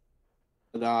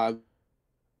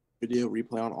video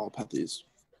replay on all penalties.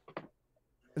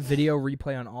 Video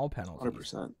replay on all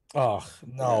penalties. 100%. Oh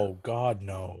no, God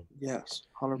no. Yes,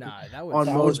 100%. Nah, that would on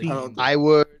that most would be, penalties. I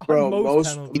would, bro.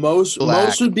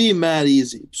 Most would be mad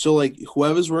easy. So like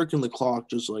whoever's working the clock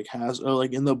just like has or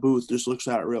like in the booth just looks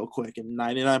at it real quick, and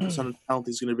 99% of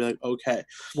penalties gonna be like okay.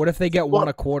 What if they get one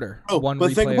a quarter? Oh, one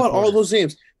but think about all those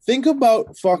games. Think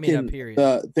about fucking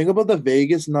think about the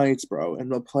Vegas Knights, bro, in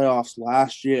the playoffs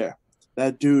last year.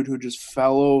 That dude who just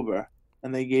fell over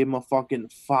and they gave him a fucking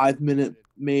 5-minute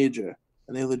major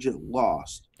and they legit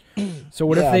lost. So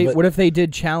what if they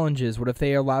did challenges? What if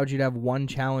they allowed you to have one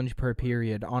challenge per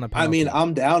period on a penalty? I mean,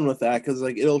 I'm down with that because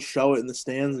like it'll show it in the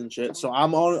stands and shit. So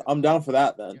I'm down for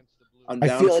that then.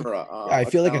 I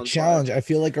feel like a challenge. I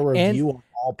feel like a review on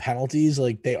all penalties.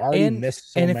 Like they already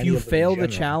missed so many. And if you fail the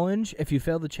challenge,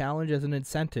 as an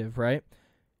incentive, right?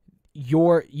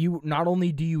 You not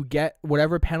only do you get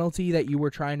whatever penalty that you were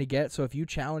trying to get, so if you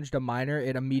challenged a minor,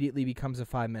 it immediately becomes a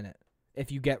 5-minute. If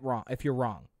you're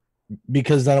wrong.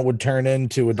 Because then it would turn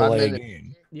into a delay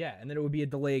game. Yeah, and then it would be a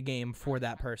delay game for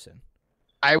that person.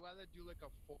 I rather do like a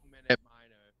 4-minute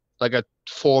minor, like a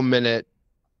 4-minute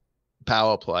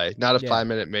power play, not a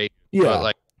 5-minute major. Yeah, but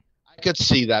like I could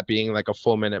see that being like a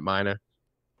 4-minute minor.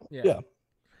 Yeah.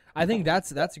 I think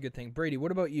that's a good thing. Brady,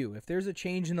 what about you? If there's a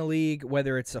change in the league,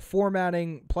 whether it's a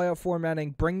playoff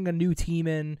formatting, bringing a new team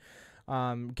in,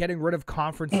 getting rid of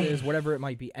conferences, whatever it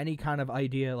might be, any kind of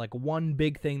idea, like one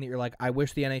big thing that you're like, I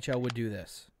wish the NHL would do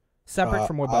this, separate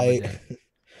from what Bubba did.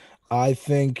 I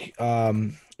think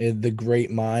in the great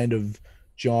mind of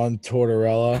John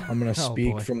Tortorella, I'm going to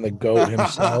speak from the GOAT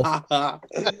himself.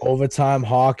 Overtime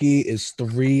hockey is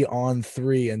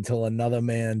 3-on-3 until another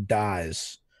man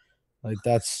dies. Like,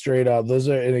 that's straight up. Those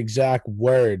are an exact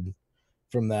word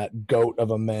from that GOAT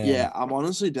of a man. Yeah, I'm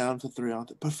honestly down for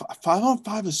 3-on-3. But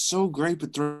 5-on-5 is so great,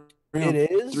 but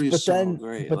 3-on-3 is so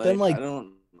great. But then, I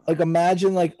don't... Like,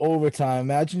 imagine, like, overtime.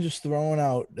 Imagine just throwing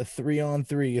out the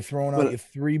 3-on-3. You're throwing out your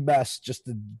 3 best just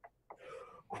to...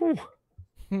 Whew.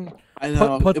 I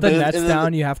know. Put the nets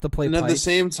down. You have to play. And at the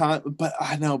same time, but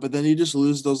I know. But then you just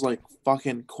lose those like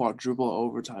fucking quadruple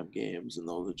overtime games, and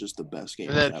those are just the best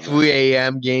games. And then 3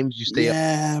 a.m. games you stay up.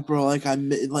 Yeah, bro. Like I'd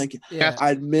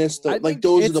miss those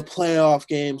are the playoff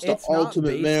games, the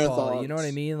ultimate marathon. You know what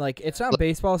I mean? Like it's not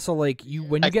baseball, so like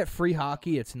when you get free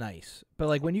hockey, it's nice. But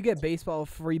like when you get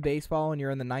free baseball, and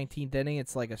you're in the 19th inning,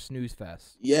 it's like a snooze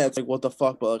fest. Yeah, it's like what the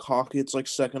fuck. But like hockey, it's like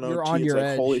second OT. On your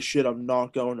edge. Holy shit, I'm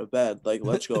not going to bed. Like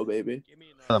let's go, baby. Give me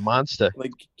another monster.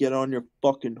 Like get on your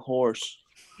fucking horse,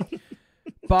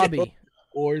 Bobby.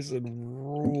 Horse and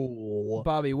rule.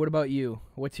 Bobby, what about you?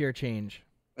 What's your change?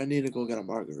 I need to go get a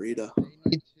margarita. I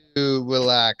need to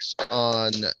relax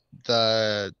on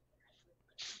the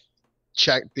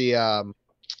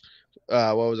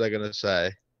what was I gonna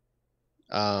say?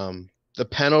 The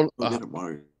penalty. Go get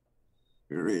a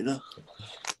margarita.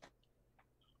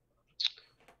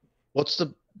 What's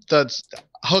that's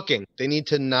hooking? They need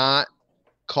to not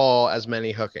call as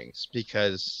many hookings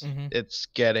because it's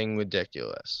getting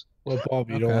ridiculous. Well, Bob,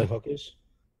 you don't like hookers?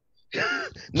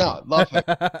 No, love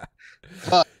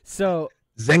hookers. So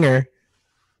zinger.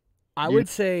 I would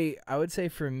say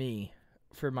for me,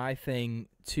 for my thing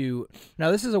to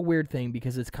now, this is a weird thing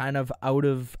because it's kind of out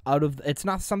of it's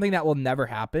not something that will never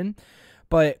happen.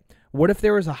 But what if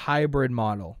there was a hybrid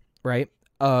model, right?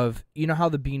 of, you know how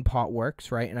the bean pot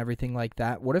works, right, and everything like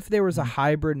that? What if there was a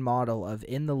hybrid model of,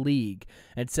 in the league,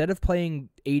 instead of playing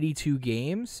 82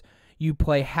 games, you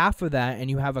play half of that and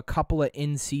you have a couple of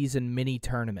in-season mini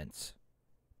tournaments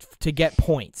to get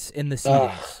points in the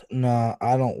seedings? No,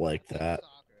 I don't like that.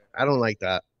 I don't like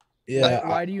that. Yeah.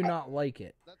 Why do you not like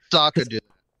it? Soccer do that.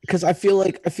 Because I feel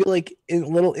like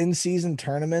in little in-season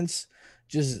tournaments,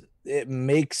 just it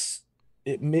makes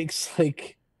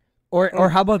like, or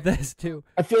how about this too?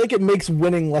 I feel like it makes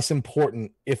winning less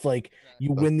important if like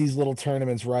you win these little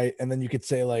tournaments, right? And then you could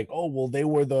say like, oh well, they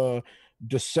were the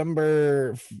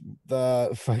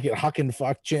fucking huck and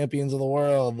fuck champions of the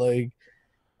world. Like,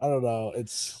 I don't know.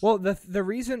 It's Well, the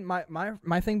reason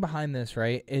my thing behind this,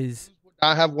 right, is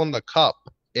I have won the cup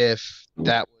if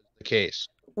that was the case.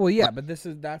 well, yeah, but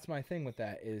that's my thing with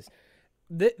that is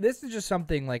this is just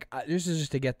something like this is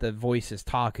just to get the voices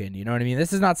talking. You know what I mean?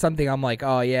 This is not something I'm like,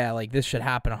 oh yeah, like this should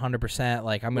happen 100%.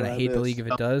 Like I'm gonna hate the league if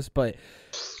it does. But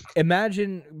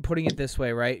imagine putting it this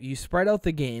way, right? You spread out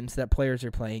the games that players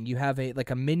are playing. You have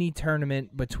a mini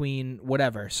tournament between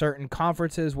whatever certain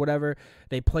conferences, whatever.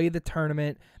 They play the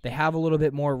tournament. They have a little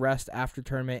bit more rest after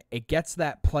tournament. It gets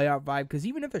that playoff vibe because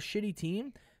even if a shitty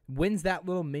team wins that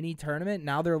little mini tournament,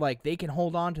 now they're like they can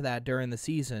hold on to that during the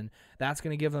season. That's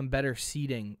going to give them better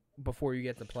seeding before you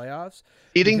get to playoffs.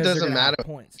 Seeding doesn't matter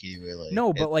points. Really.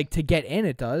 No, but like to get in,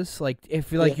 it does. Like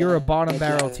if you're a bottom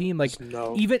barrel team, like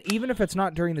even if it's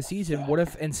not during the season, what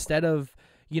if instead of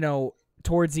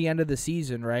towards the end of the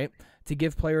season, right, to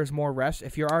give players more rest?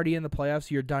 If you're already in the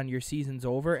playoffs, you're done. Your season's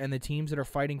over, and the teams that are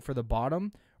fighting for the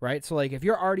bottom, right? So like if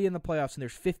you're already in the playoffs and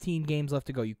there's 15 games left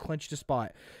to go, you clinched a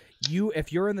spot.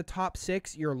 If you're in the top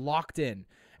 6, you're locked in.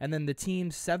 And then the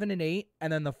teams 7 and 8,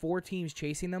 and then the 4 teams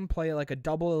chasing them play like a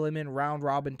double eliminate round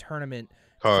robin tournament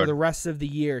for the rest of the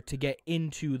year to get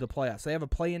into the playoffs. They have a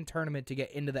play-in tournament to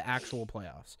get into the actual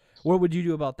playoffs. What would you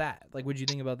do about that? Like, would you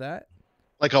think about that?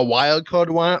 Like a wild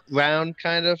card round,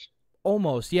 kind of.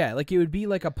 Almost, yeah. Like it would be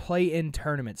like a play-in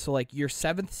tournament. So like your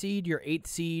 7th seed, your 8th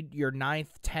seed, your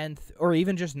 9th, 10th, or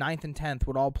even just 9th and 10th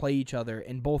would all play each other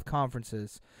in both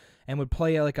conferences. And would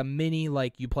play like a mini,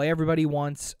 like you play everybody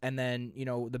once, and then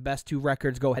the best 2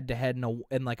 records go head to head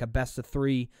in like a best of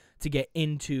 3 to get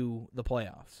into the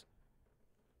playoffs.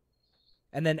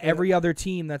 And then every other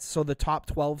team so the top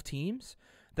 12 teams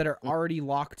that are already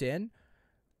locked in,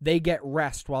 they get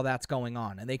rest while that's going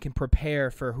on, and they can prepare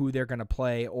for who they're going to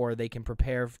play, or they can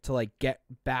prepare to like get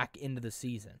back into the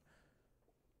season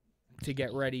to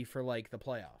get ready for like the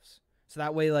playoffs. So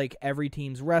that way, like every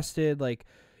team's rested, like.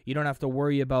 You don't have to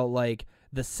worry about, like,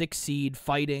 the 6 seed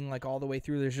fighting, like, all the way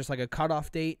through. There's just, like, a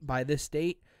cutoff date by this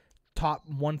date. Top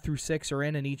 1 through 6 are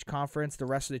in each conference. The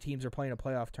rest of the teams are playing a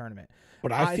playoff tournament.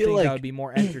 But I feel think like that would be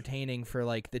more entertaining for,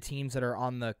 like, the teams that are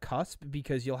on the cusp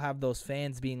because you'll have those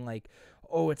fans being like,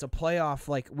 oh, it's a playoff.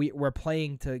 Like, we're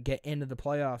playing to get into the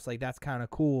playoffs. Like, that's kind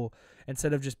of cool.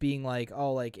 Instead of just being like,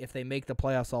 oh, like, if they make the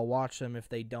playoffs, I'll watch them. If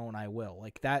they don't, I will.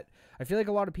 Like, that, I feel like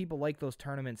a lot of people like those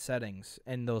tournament settings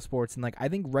in those sports. And, like, I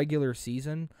think regular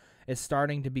season is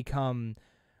starting to become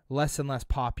less and less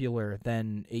popular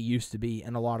than it used to be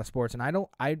in a lot of sports. And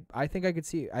I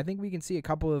think we can see a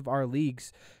couple of our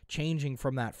leagues changing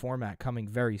from that format coming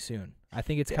very soon. I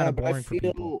think it's kind of boring for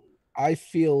people. I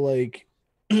feel like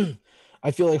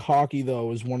hockey,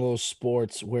 though, is one of those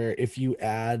sports where if you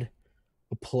add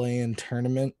a play-in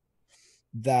tournament,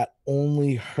 that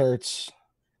only hurts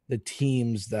the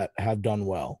teams that have done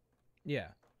well. Yeah.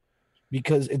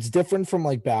 Because it's different from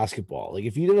like basketball. Like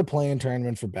if you did a play-in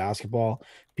tournament for basketball,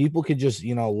 people could just,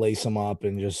 lace them up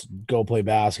and just go play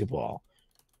basketball.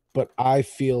 But I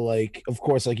feel like, of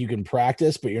course, like you can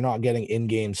practice, but you're not getting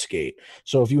in-game skate.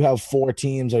 So if you have 4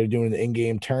 teams that are doing the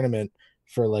in-game tournament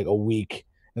for like a week,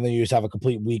 and then you just have a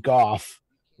complete week off,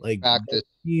 like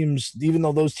teams, even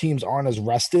though those teams aren't as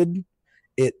rested,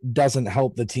 it doesn't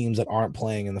help the teams that aren't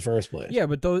playing in the first place. Yeah,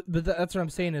 but that's what I'm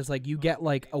saying is like you get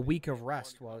like a week of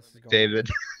rest while this is going David.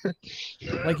 on.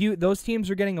 Like those teams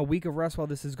are getting a week of rest while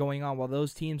this is going on, while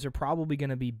those teams are probably going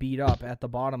to be beat up at the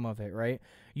bottom of it, right?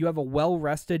 You have a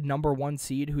well-rested number 1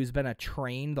 seed who's been a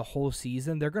train the whole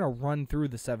season. They're going to run through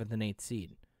the 7th and 8th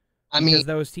seed. Because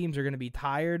those teams are going to be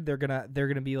tired. They're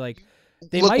going to be like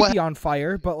they might be on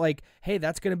fire, but like, hey,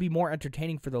 that's going to be more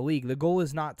entertaining for the league. The goal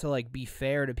is not to like be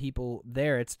fair to people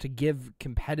there. It's to give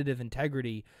competitive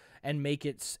integrity and make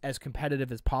it as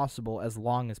competitive as possible, as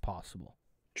long as possible.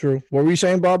 True. What were you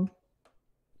saying, Bob?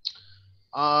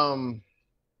 I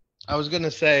was going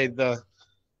to say the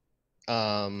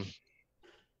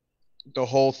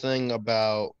whole thing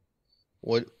about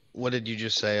what did you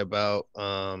just say about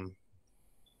the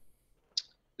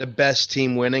best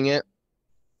team winning it?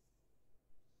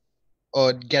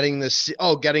 or getting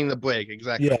the break.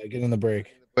 Exactly. Yeah, getting the break.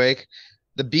 Break.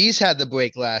 The Bees had the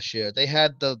break last year. They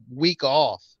had the week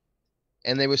off,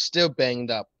 and they were still banged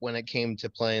up when it came to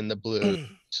playing the Blues.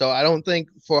 So I don't think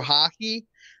for hockey,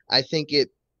 I think it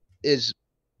is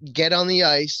get on the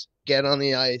ice, get on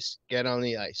the ice, get on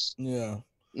the ice. Yeah.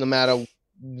 No matter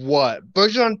what.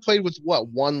 Bergeron played with what?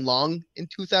 One lung in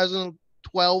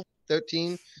 2012,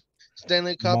 13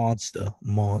 Stanley Cup.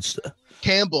 Monster.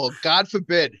 Campbell, God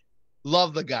forbid,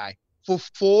 love the guy. For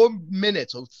 4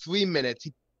 minutes or 3 minutes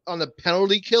on the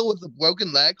penalty kill with a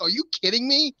broken leg. Are you kidding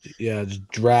me? Yeah, just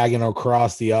dragging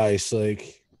across the ice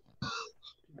like.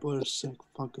 What a sick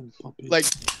fucking puppy. Like,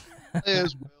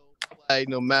 players will play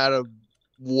no matter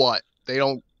what. They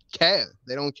don't care.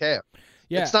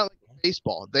 Yeah. It's not like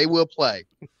baseball. They will play.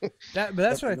 But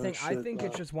that's what I think. I think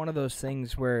it's just one of those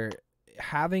things where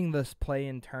having this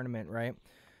play-in tournament, right?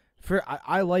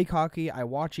 I like hockey. I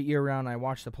watch it year-round. I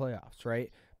watch the playoffs,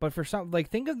 right? But for some, like,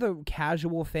 think of the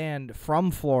casual fan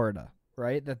from Florida,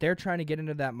 right? That they're trying to get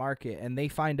into that market, and they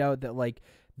find out that, like,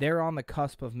 they're on the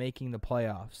cusp of making the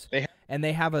playoffs.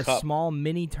 They have a small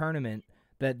mini tournament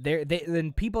that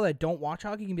then people that don't watch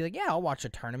hockey can be like, yeah, I'll watch a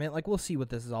tournament. Like, we'll see what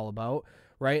this is all about,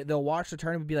 right? They'll watch the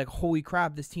tournament and be like, holy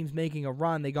crap, this team's making a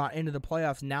run. They got into the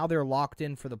playoffs. Now they're locked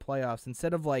in for the playoffs.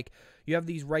 Instead of, like, you have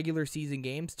these regular season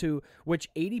games which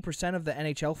 80% of the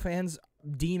NHL fans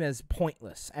deem as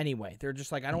pointless anyway. They're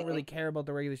just like, I don't really care about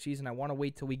the regular season. I want to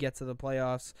wait till we get to the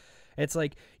playoffs. It's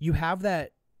like you have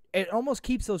that. It almost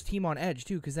keeps those team on edge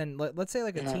too, because then let's say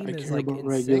like a team is like in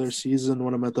regular season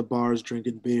when I'm at the bars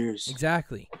drinking beers.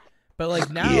 Exactly, but like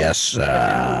now, yes,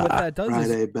 now what that does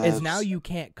is now you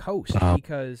can't coast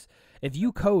because if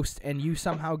you coast and you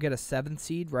somehow get a 7th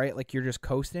seed, right? Like you're just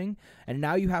coasting, and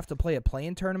now you have to play a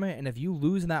play-in tournament, and if you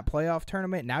lose in that playoff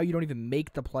tournament, now you don't even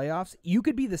make the playoffs. You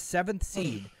could be the 7th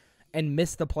seed and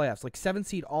miss the playoffs. Like 7th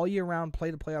seed all year round,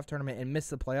 play the playoff tournament and miss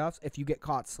the playoffs if you get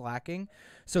caught slacking.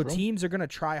 So teams are going to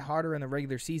try harder in the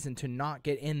regular season to not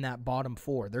get in that bottom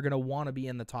 4. They're going to want to be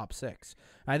in the top 6.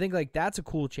 And I think like that's a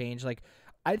cool change. Like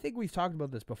I think we've talked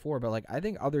about this before, but like I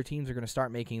think other teams are going to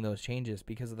start making those changes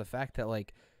because of the fact that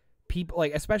like people,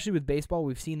 like especially with baseball,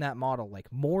 we've seen that model. Like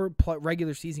more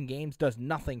regular season games does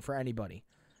nothing for anybody.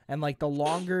 And like the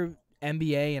longer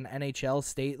NBA and NHL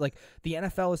state, like the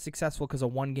NFL is successful because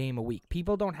of 1 game a week.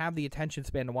 People don't have the attention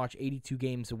span to watch 82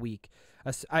 games a week,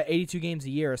 82 games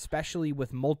a year, especially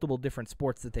with multiple different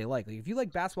sports that they like. Like if you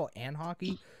like basketball and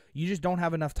hockey, you just don't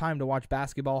have enough time to watch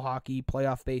basketball, hockey,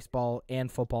 playoff baseball,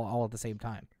 and football all at the same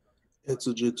time. It's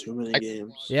legit too many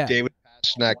games. Yeah, David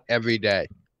Pastrnak every day.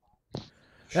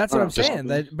 That's what I'm saying.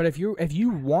 But if you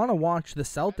want to watch the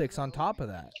Celtics on top of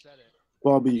that.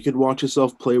 Bobby, you could watch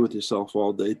yourself play with yourself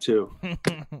all day, too.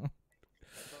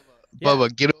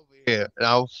 Bubba, get over here, and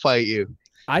I'll fight you.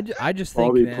 I just think,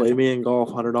 Bobby, play me in golf,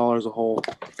 $100 a hole.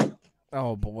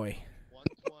 Oh, boy.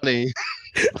 120.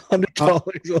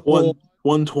 $100 a hole.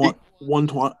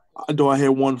 120. Do I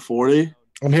hear 140?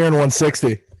 I'm hearing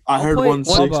 160. I heard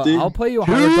 160. I'll play you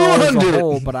 $100 a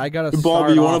hole, but I got to start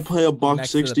Bobby, you want to play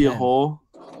 $160 a hole?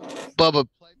 Bubba,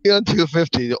 play me on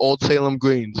 250, the Old Salem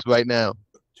Greens, right now.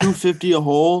 250 a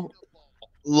hole,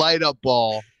 light up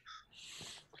ball.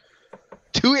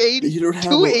 280. You don't have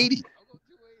 280.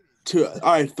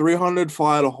 All right, 300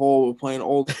 fly at a hole. We're playing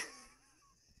old.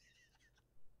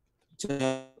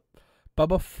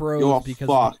 Bubba froze because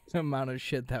of the amount of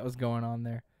shit that was going on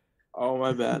there. Oh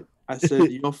my bad. I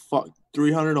said you're fucked.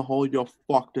 300 a hole. You're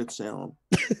fucked at Salem.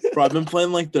 Bro, I've been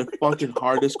playing like the fucking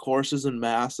hardest courses in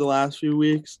Mass the last few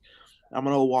weeks. I'm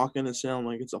gonna walk into Salem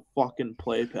like it's a fucking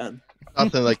playpen.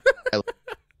 Nothing like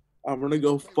I'm gonna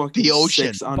go fucking the ocean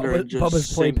 6 under and just Bubba's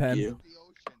sink playpen you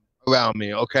around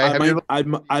me. Okay,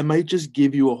 I might just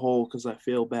give you a hole because I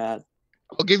feel bad.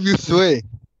 I'll give you 3.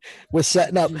 We're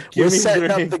setting up. We're setting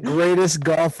up the greatest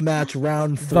golf match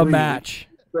round 3. The match.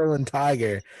 Phil and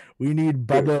Tiger. We need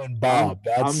Bubba and Bob.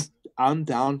 I'm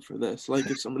down for this. Like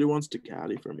if somebody wants to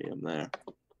caddy for me, I'm there.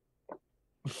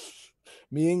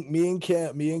 Me and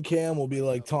Cam will be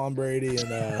like Tom Brady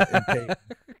and Peyton.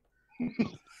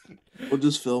 We'll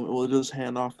just film it. We'll just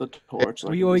hand off the torch.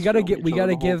 We gotta give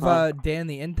Dan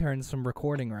the intern some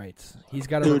recording rights. He's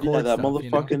got to record that stuff,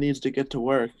 motherfucker needs to get to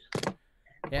work.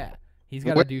 Yeah, he's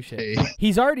got to do shit.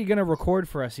 He's already gonna record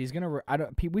for us. He's gonna.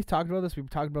 We've talked about this. We've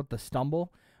talked about the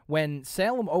stumble. When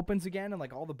Salem opens again and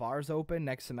like all the bars open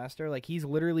next semester, like he's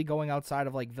literally going outside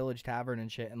of like Village Tavern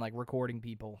and shit and like recording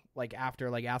people like after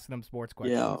like asking them sports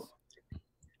questions. Yeah,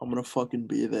 I'm gonna fucking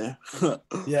be there.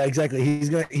 Yeah, exactly. He's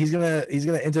gonna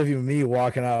interview me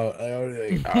walking out.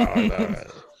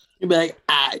 You'd be like,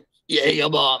 Yeah,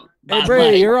 mom. Hey,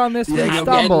 Brady, you're on this Yeah, week's I'm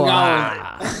Stumble.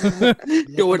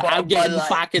 Dude, I'm getting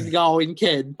fucking going,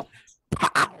 kid.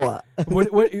 What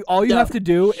all you No. have to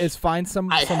do is find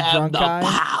some I have drunk the guy.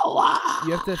 power.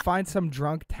 You have to find some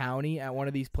drunk townie at one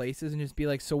of these places and just be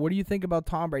like, so what do you think about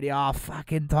Tom Brady? Oh,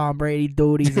 fucking Tom Brady,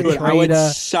 dude. He's a Dude, I would traitor.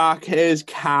 suck his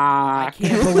I cock.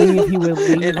 can't believe he would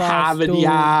leave in us, Harvard dude.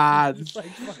 Yard. Just like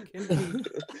fucking...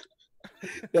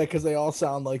 Yeah, because they all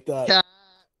sound like that. Cat.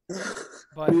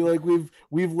 But Be like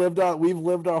we've lived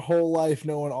our whole life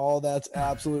knowing all that's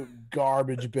absolute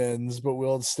garbage bins, but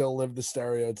we'll still live the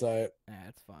stereotype.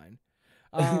 that's fine.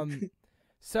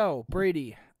 So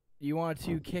Brady, you want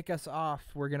to kick us off?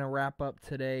 We're gonna wrap up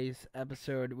today's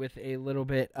episode with a little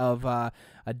bit of a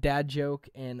dad joke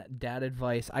and dad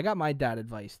advice. I got my dad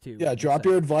advice too. Yeah, drop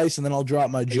your advice and then I'll drop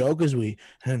my joke as we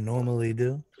normally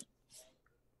do.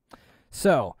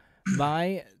 So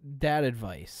my dad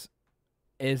advice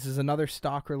is another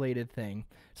stock related thing.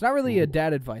 It's not really a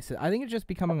dad advice. I think it's just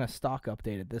becoming a stock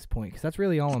update at this point because that's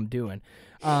really all I'm doing.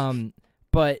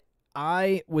 But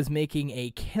I was making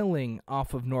a killing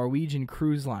off of Norwegian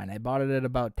Cruise Line. I bought it at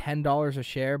about $10 a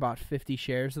share, about 50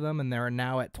 shares of them, and they're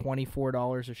now at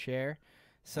 $24 a share.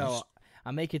 So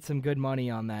I'm making some good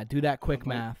money on that. Do that quick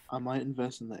math. I might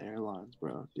invest in the airlines,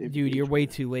 bro. Dude, you're way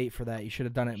too late for that. You should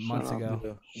have done it months up.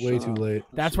 ago. Way too late.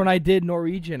 That's when I did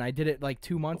Norwegian. I did it like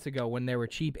 2 months ago when they were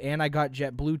cheap, and I got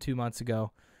JetBlue 2 months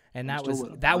ago, and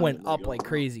that went up like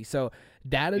crazy. So,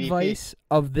 dad advice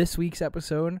of this week's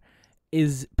episode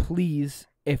is please,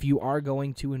 if you are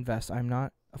going to invest, I'm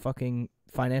not a fucking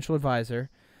financial advisor,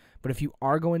 but if you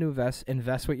are going to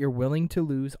invest what you're willing to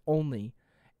lose only.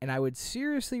 And I would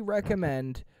seriously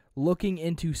recommend looking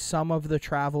into some of the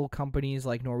travel companies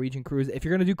like Norwegian Cruise. If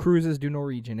you're going to do cruises, do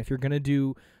Norwegian. If you're going to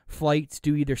do flights,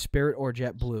 do either Spirit or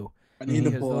JetBlue. I need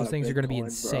to because pull those out things are going to be Bitcoin,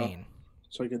 insane. Bro.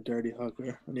 It's like a dirty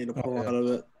hooker. I need to pull out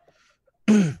of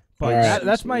it. But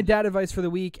that's my dad advice for the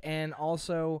week. And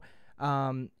also,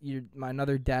 my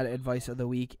another dad advice of the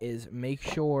week is make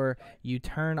sure you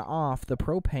turn off the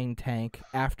propane tank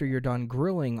after you're done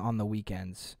grilling on the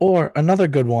weekends. Or another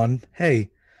good one. Hey,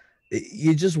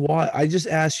 I just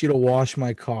asked you to wash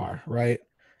my car, right?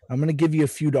 I'm going to give you a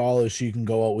few dollars so you can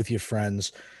go out with your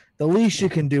friends. The least you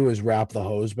can do is wrap the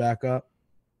hose back up.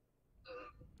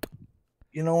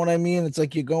 You know what I mean? It's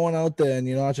like you're going out there and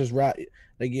you're not just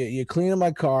you're cleaning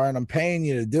my car and I'm paying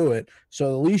you to do it.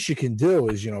 So the least you can do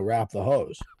is, wrap the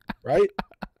hose, right?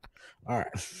 All right.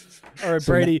 All right,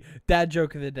 Brady, dad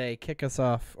joke of the day. Kick us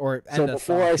off or end us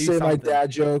before off. I Do say my something.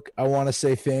 dad joke, I want to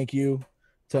say thank you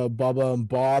to Bubba and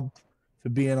Bob for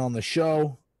being on the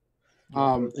show.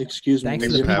 Excuse me. Thanks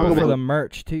to Thanks the for people having for me. the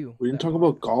merch too. We didn't talk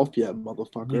about golf yet,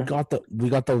 motherfucker. We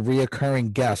got the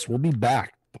reoccurring guest. We'll be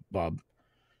back, Bob.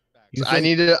 I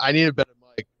need a better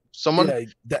mic. Someone.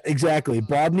 Yeah, exactly.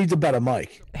 Bob needs a better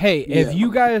mic. Hey, if you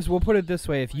guys, we'll put it this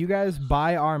way: if you guys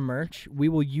buy our merch, we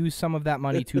will use some of that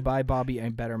money to buy Bobby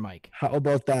a better mic. How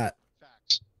about that?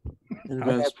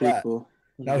 Invest people.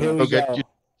 Now here we go.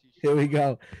 Here we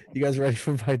go. You guys ready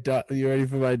for my You ready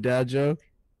for my dad joke?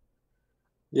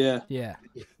 Yeah. Yeah.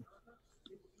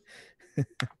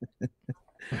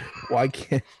 Why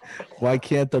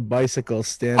can't the bicycle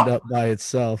stand up by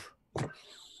itself?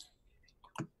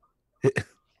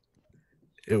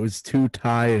 It was too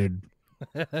tired.